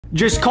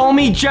Just call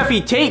me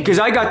Jeffy Tate, because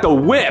I got the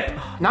whip.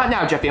 Not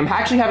now, Jeffy. I'm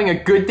actually having a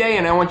good day,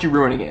 and I don't want you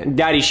ruining it.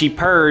 Daddy, she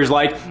purrs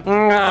like...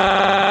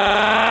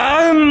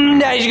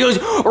 Daddy, she goes...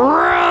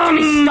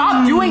 Jeffy,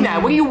 stop doing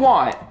that. What do you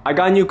want? I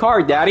got a new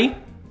car, Daddy.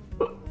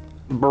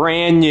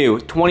 Brand new,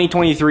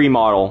 2023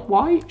 model.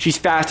 Why? She's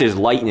fast as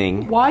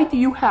lightning. Why do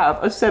you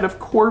have a set of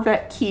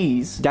Corvette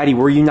keys? Daddy,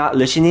 were you not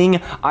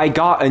listening? I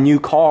got a new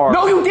car.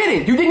 No, you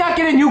didn't. You did not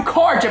get a new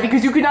car, Jeffy,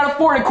 because you could not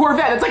afford a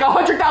Corvette. That's like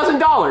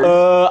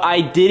 $100,000.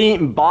 I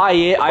didn't buy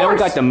it. I don't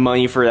got the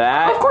money for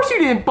that. Of course you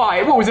didn't buy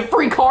it. What, was it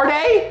free car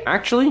day?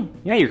 Actually,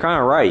 yeah, you're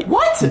kind of right.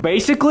 What?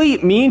 Basically,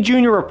 me and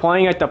Junior were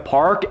playing at the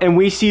park, and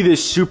we see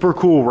this super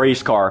cool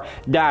race car.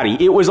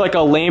 Daddy, it was like a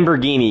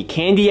Lamborghini,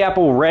 candy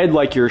apple red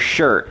like your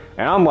shirt.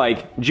 And I'm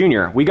like,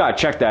 Junior, we gotta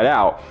check that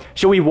out.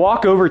 So we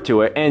walk over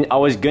to it, and I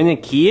was gonna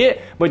key it,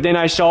 but then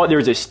I saw there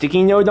was a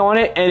sticky note on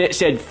it, and it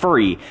said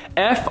free.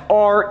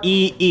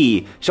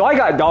 F-R-E-E. So I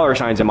got dollar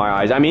signs in my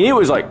eyes. I mean, it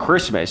was like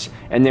Christmas.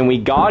 And then we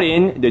got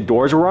in, the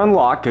doors were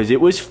unlocked because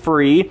it was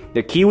free.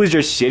 The key was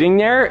just sitting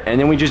there, and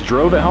then we just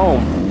drove it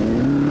home.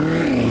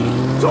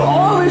 So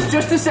all this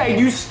just to say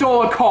you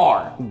stole a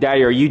car.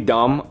 Daddy, are you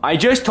dumb? I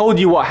just told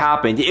you what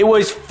happened. It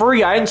was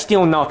free. I didn't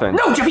steal nothing.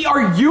 No, Jeffy,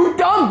 are you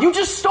dumb? You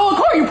just stole a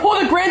car. You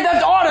pulled a Grand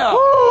Theft Auto.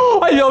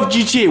 I love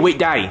GTA. Wait,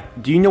 Daddy,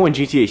 do you know when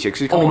GTA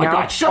 6 is coming out? Oh my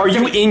God, shut up. Are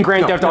you in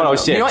Grand Theft Auto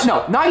 6? You know what?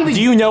 No, not even.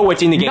 Do you know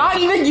what's in the game? Not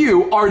even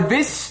you are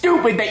this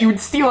stupid that you would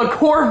steal a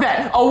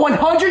Corvette, a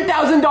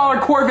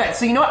 $100,000 Corvette.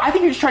 So you know what? I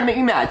think you're just trying to make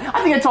me mad.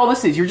 I think that's all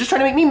this is. You're just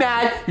trying to make me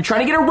mad. You're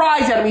trying to get a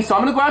rise out of me, so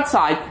I'm gonna go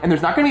outside, and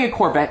there's not gonna be a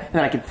Corvette, and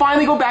then I can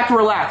finally go back to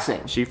relaxing.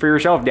 See for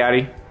yourself,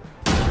 Daddy.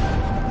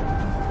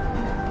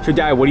 So,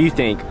 Dad, what do you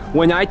think?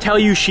 When I tell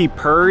you she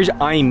purrs,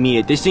 I mean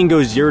it. This thing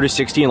goes 0 to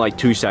 60 in like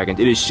 2 seconds.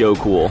 It is so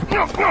cool.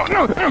 No.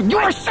 You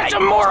are such a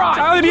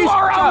moron. You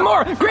are a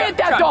moron. Grand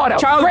Theft Auto.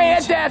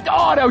 Grand Theft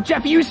Auto.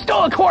 Jeffy, you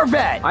stole a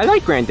Corvette. I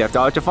like Grand Theft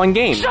Auto. It's a fun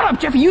game. Shut up,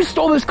 Jeffy. You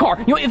stole this car.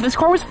 You know, if this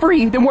car was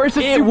free, then where's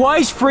the... It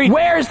was free.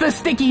 Where's the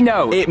sticky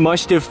note? It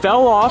must have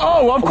fell off.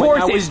 Oh, of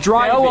course it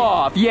fell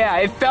off. Yeah,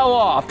 it fell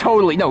off.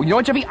 Totally. No, you know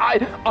what, Jeffy?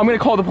 I'm going to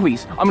call the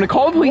police. I'm going to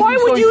call the police. Why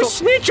would you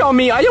snitch on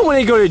me? I don't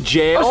want to go to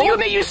jail. Oh, so you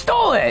admit you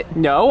stole it?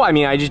 No, I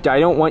mean, I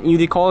don't want you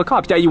to call the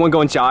cops. Dad, you want to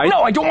go inside?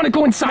 No, I don't want to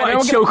go inside.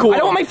 It's so cool. I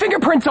don't want my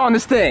fingerprints on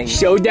this thing.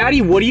 So,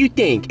 Daddy, what do you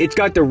think? It's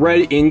got the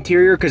red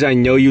interior because I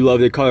know you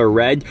love the color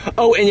red.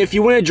 Oh, and if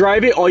you want to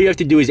drive it, all you have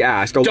to do is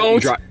ask.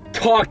 Don't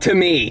talk to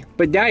me.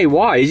 But, Daddy,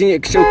 why? Isn't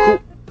it so cool?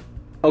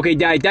 Okay,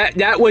 Dad,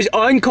 that was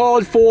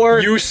uncalled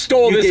for. You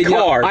stole this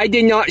car. I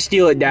did not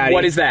steal it, Daddy.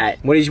 What is that?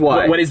 What is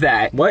what? What is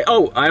that? What?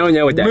 Oh, I don't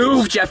know what that is.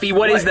 Move, Jeffy.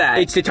 What is that?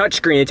 It's the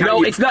touchscreen.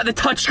 No, it's not the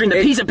touchscreen.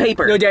 The piece of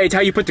paper. No, Daddy, it's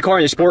how you put the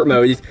car in sport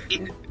mode.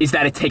 Is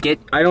that a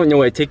ticket? I don't know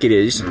what a ticket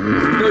is.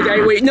 No,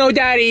 Daddy, wait. No,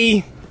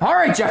 Daddy. All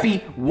right, Jeffy,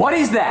 what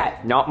is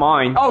that? Not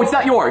mine. Oh, it's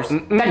not yours.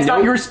 That's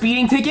not your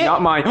speeding ticket?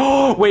 Not mine.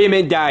 Oh, wait a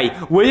minute, Daddy.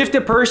 What if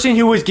the person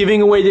who was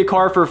giving away the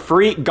car for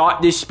free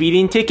got this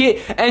speeding ticket,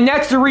 and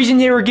that's the reason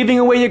they were giving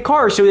away the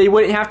car, so they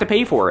wouldn't have to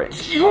pay for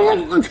it?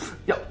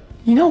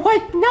 You know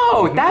what?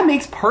 No, that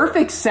makes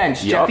perfect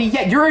sense, Jeffy.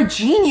 Yeah, you're a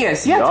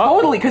genius. Yeah,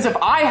 totally. Because if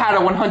I had a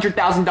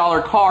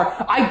 $100,000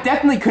 car, I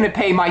definitely couldn't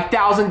pay my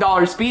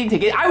 $1,000 speeding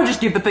ticket. I would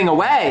just give the thing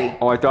away.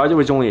 Oh, I thought it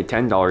was only a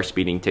 $10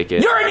 speeding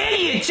ticket. You're an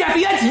idiot,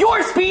 Jeffy. That's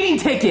your speeding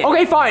ticket.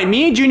 Okay, fine.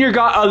 Me and Junior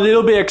got a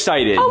little bit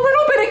excited. A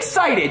little bit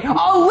excited.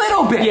 A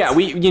little bit. Yeah,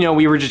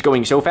 we were just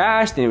going so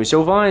fast, and it was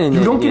so fun. And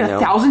you don't get a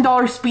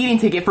 $1,000 speeding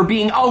ticket for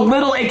being a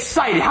little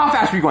excited. How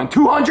fast were you going?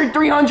 200,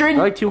 300?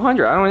 Like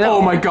 200. I don't know.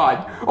 Oh my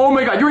God. Oh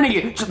my God. You're an idiot.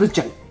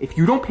 Jeffy, if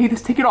you don't pay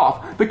this ticket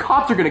off, the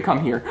cops are going to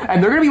come here,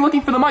 and they're going to be looking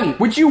for the money,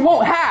 which you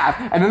won't have,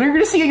 and then they're going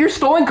to see your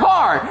stolen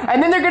car,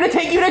 and then they're going to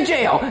take you to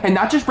jail, and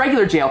not just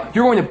regular jail,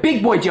 you're going to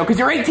big boy jail because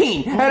you're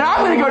 18, and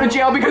I'm going to go to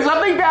jail because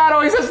something bad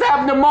always has to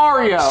happen to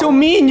Mario. So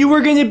me and you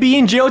were going to be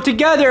in jail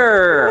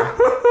together.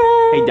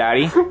 Hey,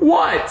 Daddy.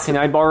 What? Can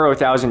I borrow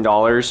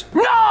 $1,000?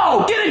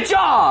 No! Get a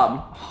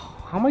job!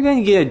 How am I going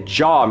to get a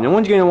job? No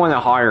one's going to want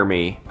to hire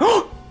me.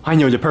 I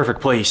know the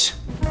perfect place.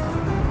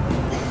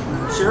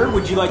 Sir,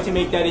 would you like to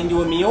make that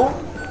into a meal?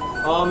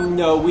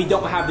 No, we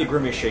don't have the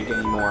Grimace Shake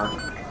anymore.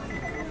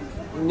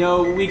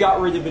 No, we got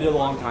rid of it a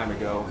long time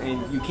ago,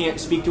 and you can't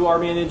speak to our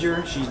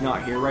manager. She's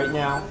not here right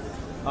now.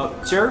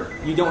 Sir,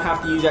 you don't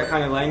have to use that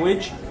kind of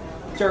language.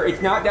 Sir,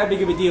 it's not that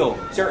big of a deal.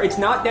 Sir, it's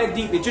not that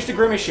deep. It's just a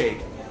Grimace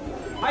Shake.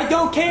 I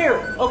don't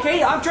care,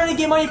 okay? I'm trying to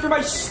get money for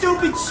my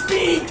stupid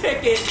speeding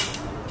ticket.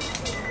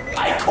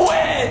 I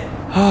quit!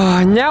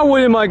 Now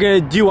what am I gonna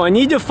do? I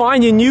need to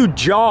find a new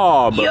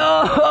job.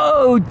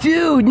 Yo,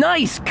 dude,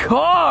 nice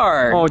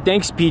car. Oh,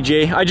 thanks,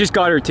 PJ. I just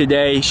got her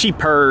today. She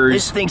purrs.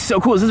 This thing's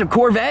so cool. Is this a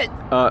Corvette?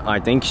 I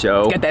think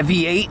so. It's got that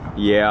V8?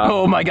 Yeah.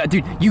 Oh my God,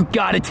 dude, you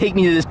gotta take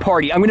me to this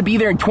party. I'm gonna be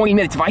there in 20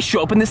 minutes. If I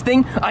show up in this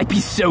thing, I'd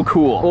be so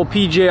cool. Well,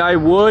 PJ, I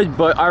would,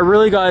 but I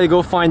really gotta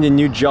go find a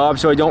new job,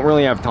 so I don't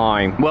really have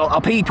time. Well,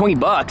 I'll pay you 20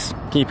 bucks.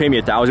 Can you pay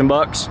me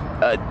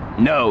 $1,000?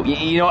 No.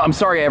 You know, I'm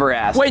sorry I ever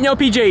asked. Wait, no,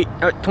 PJ.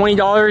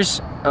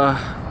 $20?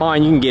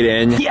 Fine, you can get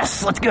in.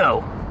 Yes, let's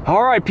go.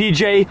 All right,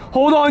 PJ,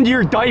 hold on to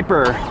your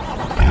diaper. All right, PJ,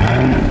 hold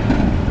on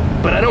to your diaper.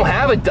 But I don't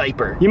have a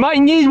diaper. You might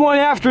need one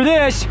after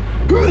this.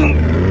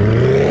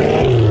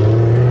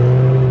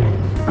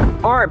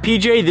 All right,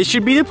 PJ, this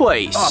should be the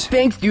place. Oh,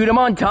 thanks, dude. I'm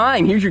on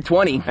time. Here's your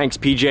 20. Thanks,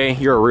 PJ.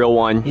 You're a real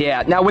one.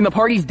 Yeah, now when the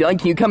party's done,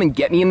 can you come and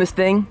get me in this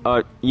thing?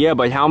 Yeah,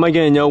 but how am I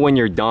gonna know when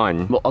you're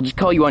done? Well, I'll just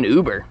call you on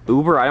Uber.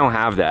 Uber? I don't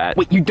have that.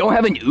 Wait, you don't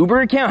have an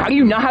Uber account? How do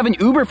you not have an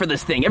Uber for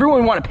this thing?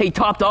 Everyone would want to pay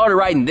top dollar to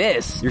ride in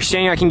this. You're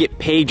saying I can get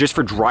paid just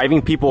for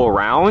driving people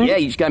around? Yeah,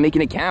 you just gotta make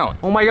an account.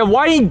 Oh my god,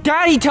 why didn't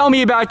Daddy tell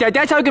me about that?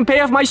 That's how I can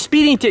pay off my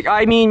speeding ticket.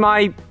 I mean,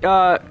 my,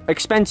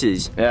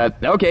 expenses.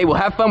 Okay, well,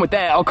 have fun with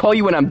that. I'll call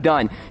you when I'm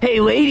done.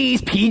 Hey, ladies,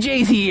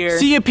 PJ's here.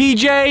 See ya,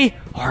 PJ.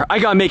 Alright, I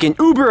gotta make an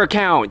Uber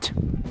account.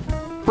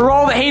 For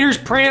all the haters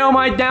praying on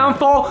my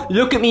downfall,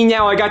 look at me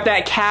now. I got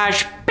that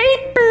cash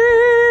paper.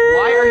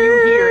 Why are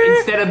you here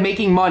instead of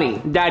making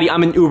money? Daddy,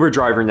 I'm an Uber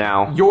driver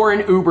now. You're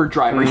an Uber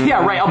driver.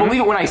 Yeah, right. I'll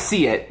believe it when I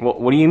see it. Well,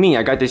 what do you mean?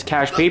 I got this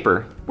cash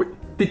paper. Wait,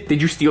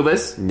 did you steal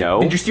this? No.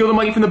 Did you steal the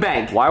money from the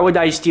bank? Why would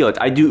I steal it?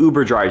 I do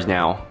Uber drives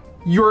now.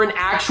 You're an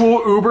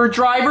actual Uber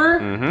driver?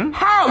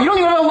 How? You don't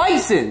even have a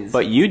license.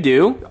 But you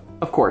do.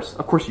 Of course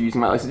you're using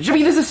my license.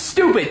 Jeffy, this is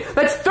stupid.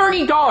 That's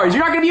 $30. You're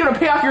not gonna be able to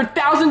pay off your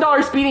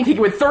 $1,000 speeding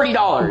ticket with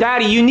 $30.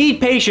 Daddy, you need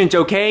patience,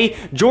 okay?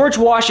 George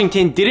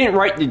Washington didn't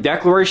write the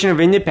Declaration of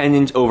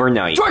Independence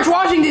overnight. George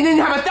Washington didn't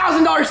have a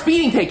 $1,000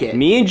 speeding ticket.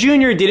 Me and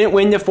Junior didn't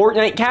win the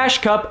Fortnite Cash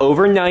Cup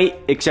overnight,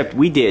 except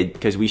we did,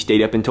 because we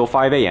stayed up until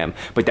 5 a.m.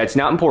 But that's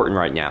not important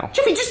right now.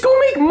 Jeffy, just go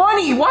make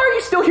money. Why are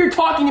you still here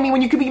talking to me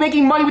when you could be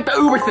making money with the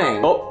Uber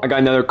thing? Oh, I got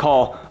another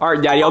call. All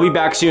right, Daddy, I'll be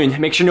back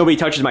soon. Make sure nobody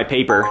touches my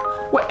paper.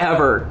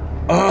 Whatever.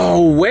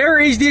 Oh, where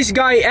is this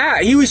guy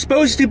at? He was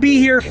supposed to be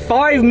here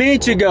 5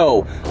 minutes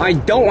ago. I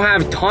don't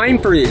have time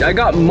for this. I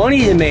got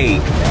money to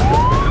make.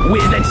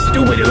 Where's that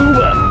stupid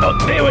Uber? Oh,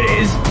 there it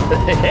is.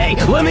 Hey,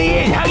 let me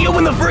in. How do you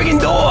open the friggin'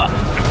 door?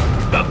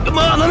 Come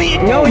on, let me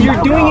in. No, you're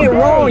doing it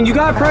wrong. You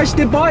gotta press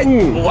the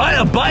button. What,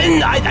 a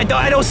button?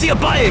 I don't see a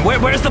button.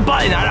 Where's the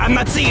button? I'm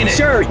not seeing it.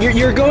 Sir,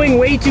 you're going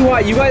way too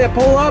high. You gotta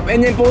pull up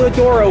and then pull the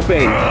door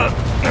open.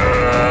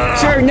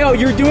 Sir, no,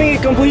 you're doing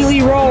it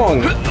completely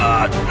wrong.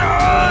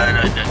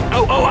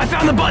 Oh, I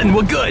found the button.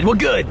 We're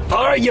good.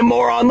 All right, you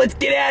moron. Let's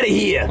get out of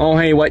here. Oh,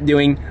 hey, what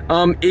doing?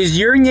 Is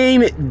your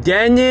name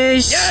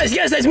Dennis?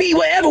 Yes, that's me.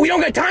 Whatever. We don't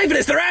got time for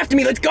this. They're after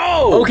me. Let's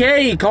go.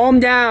 Okay, calm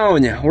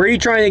down. Where are you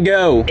trying to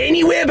go?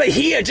 Anywhere but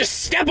here.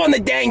 Just step on the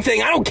dang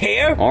thing. I don't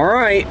care. All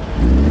right.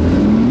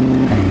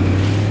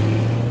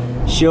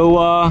 So,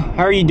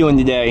 how are you doing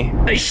today?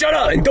 Hey, shut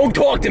up and don't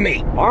talk to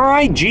me. All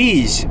right,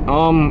 geez.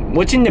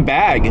 What's in the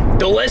bag?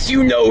 The less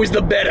you know is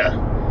the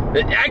better.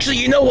 Actually,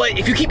 you know what?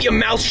 If you keep your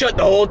mouth shut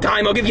the whole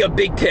time, I'll give you a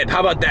big tip. How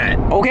about that?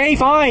 Okay,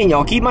 fine.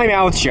 I'll keep my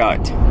mouth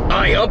shut. All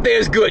right, up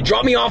there's good.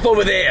 Drop me off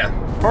over there.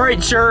 All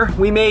right, sir.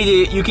 We made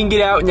it. You can get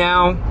out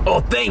now. Oh,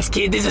 thanks,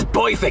 kid. This is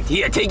perfect.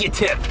 Here, take your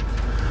tip.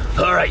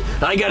 All right,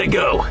 I gotta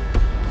go.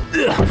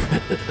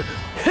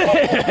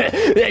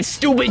 That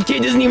stupid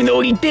kid doesn't even know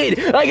what he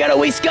did. I got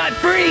away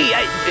scot-free.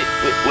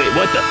 Wait,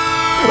 what the?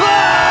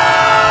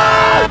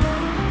 Ah!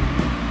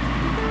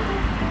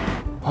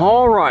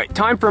 All right,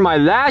 time for my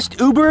last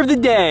Uber of the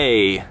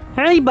day.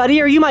 Hey, buddy,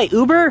 are you my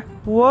Uber?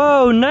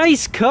 Whoa,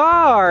 nice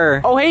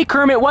car. Oh, hey,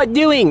 Kermit, what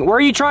doing? Where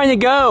are you trying to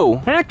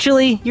go?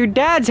 Actually, your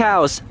dad's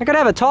house. I gotta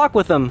have a talk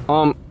with him.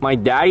 My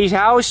daddy's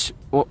house?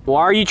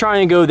 Why are you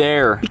trying to go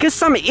there? Because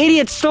some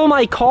idiot stole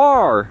my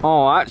car.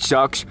 Oh, that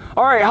sucks.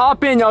 All right,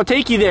 hop in. I'll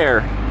take you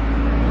there.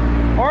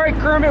 All right,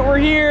 Kermit, we're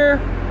here.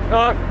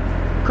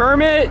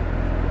 Kermit,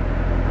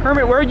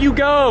 where'd you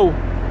go?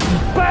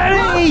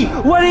 Buddy,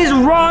 what is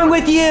wrong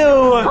with you?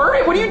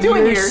 Kermit, what are you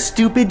doing Your here?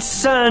 stupid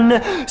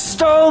son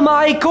stole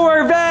my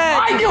Corvette.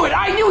 I knew it.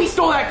 I knew he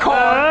stole that car.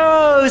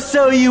 Oh,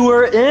 so you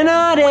were in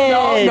on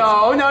it.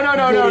 No.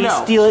 Did he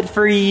steal it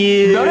for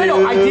you?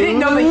 No. I didn't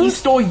know that he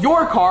stole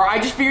your car. I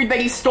just figured that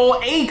he stole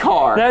a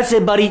car. That's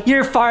it, buddy.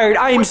 You're fired.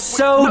 I am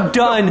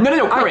done.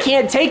 No, I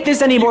can't take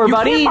this anymore, you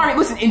buddy. Can't fire.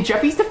 Listen, in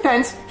Jeffy's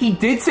defense, he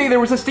did say there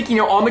was a sticky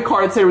note on the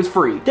car that said it was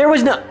free. There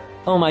was no...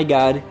 Oh my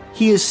god,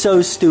 he is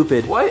so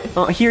stupid. What?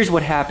 Here's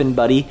what happened,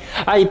 buddy.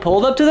 I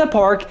pulled up to the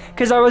park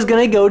because I was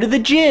gonna go to the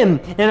gym,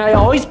 and I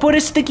always put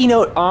a sticky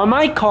note on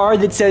my car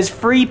that says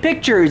free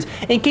pictures,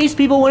 in case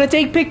people want to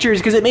take pictures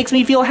because it makes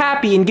me feel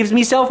happy and gives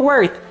me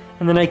self-worth.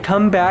 And then I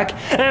come back,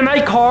 and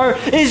my car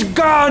is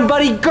gone,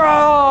 buddy,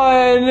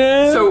 gone!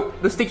 So,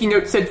 the sticky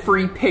note said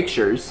free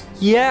pictures?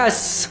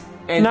 Yes.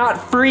 And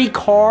not free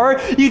car?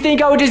 You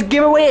think I would just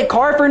give away a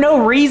car for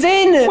no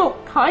reason? Well,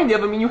 kind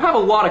of. I mean, you have a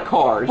lot of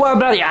cars. Well,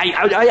 buddy,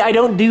 I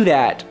don't do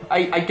that.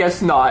 I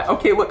guess not.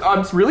 Okay, look,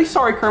 I'm really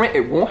sorry, Kermit.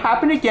 It won't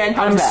happen again.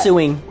 How's that? I'm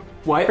suing.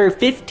 What? For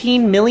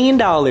 $15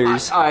 million.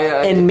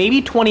 And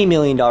maybe $20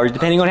 million,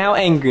 depending on how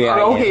angry I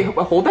am. Okay,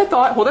 well, hold that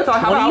thought.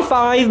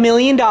 $25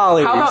 million. How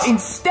about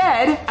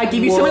instead, I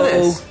give you some of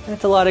this?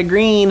 That's a lot of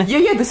green.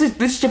 Yeah, this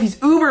is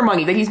Jeffy's Uber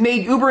money that he's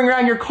made Ubering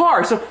around your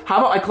car. So how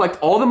about I collect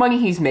all the money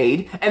he's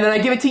made, and then I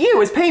give it to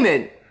you as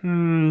payment?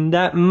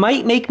 That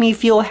might make me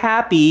feel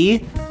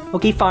happy.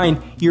 Okay,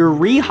 fine. You're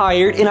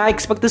rehired, and I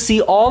expect to see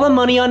all the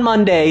money on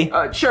Monday.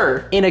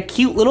 Sure. In a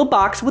cute little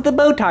box with a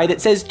bow tie that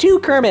says to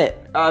Kermit.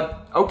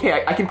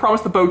 Okay, I can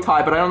promise the bow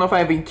tie, but I don't know if I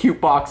have any cute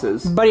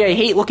boxes. Buddy, I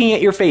hate looking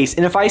at your face,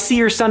 and if I see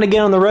your son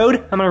again on the road,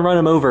 I'm gonna run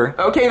him over.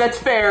 Okay, that's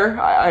fair.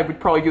 I would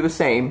probably do the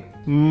same.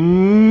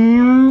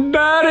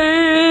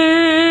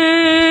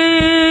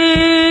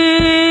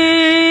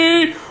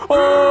 Daddy!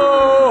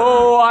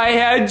 Oh, I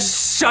had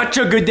such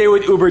a good day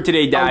with Uber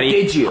today, Daddy. Oh,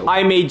 did you?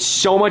 I made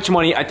so much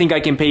money, I think I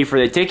can pay for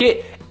the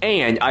ticket,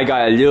 and I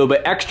got a little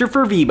bit extra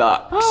for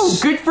V-Bucks. Oh,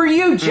 good for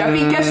you, Jeffy.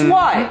 Guess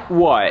what?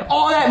 What?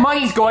 All that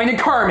money's going to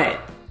Kermit.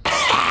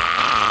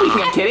 You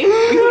think I'm kidding?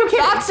 You think I'm kidding?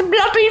 That's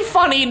bloody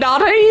funny,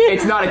 Daddy.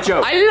 It's not a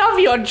joke. I love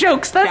your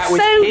jokes. That's That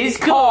was so his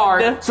good.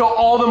 card, so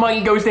all the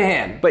money goes to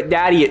him. But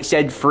Daddy, it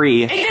said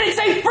free. It didn't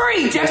say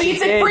free, Jeffy. It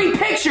said free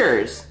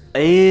pictures.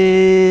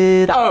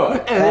 That Oh,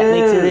 makes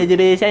a little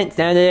bit of sense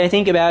now that I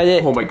think about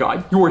it. Oh my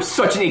god, you are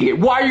such an idiot.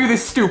 Why are you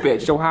this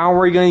stupid? So how are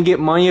we gonna get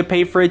money to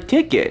pay for a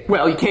ticket?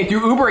 Well, you can't do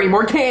Uber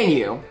anymore, can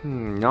you?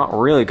 Not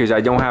really, because I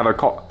don't have a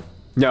car.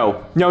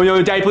 No,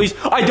 Daddy, please.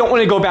 I don't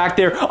want to go back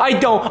there. I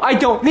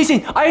don't.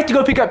 Listen, I have to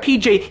go pick up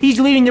PJ. He's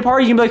leaving the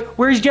party and be like,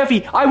 where's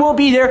Jeffy? I won't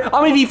be there. I'm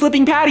going to be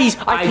flipping patties.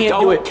 I can't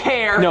do it. don't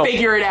care. No.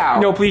 Figure it out.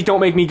 No, please don't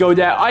make me go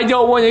that. I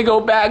don't want to go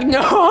back.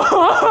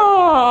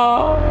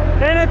 No.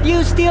 And if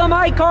you steal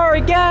my car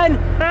again,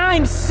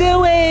 I'm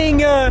suing.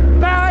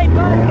 Bye.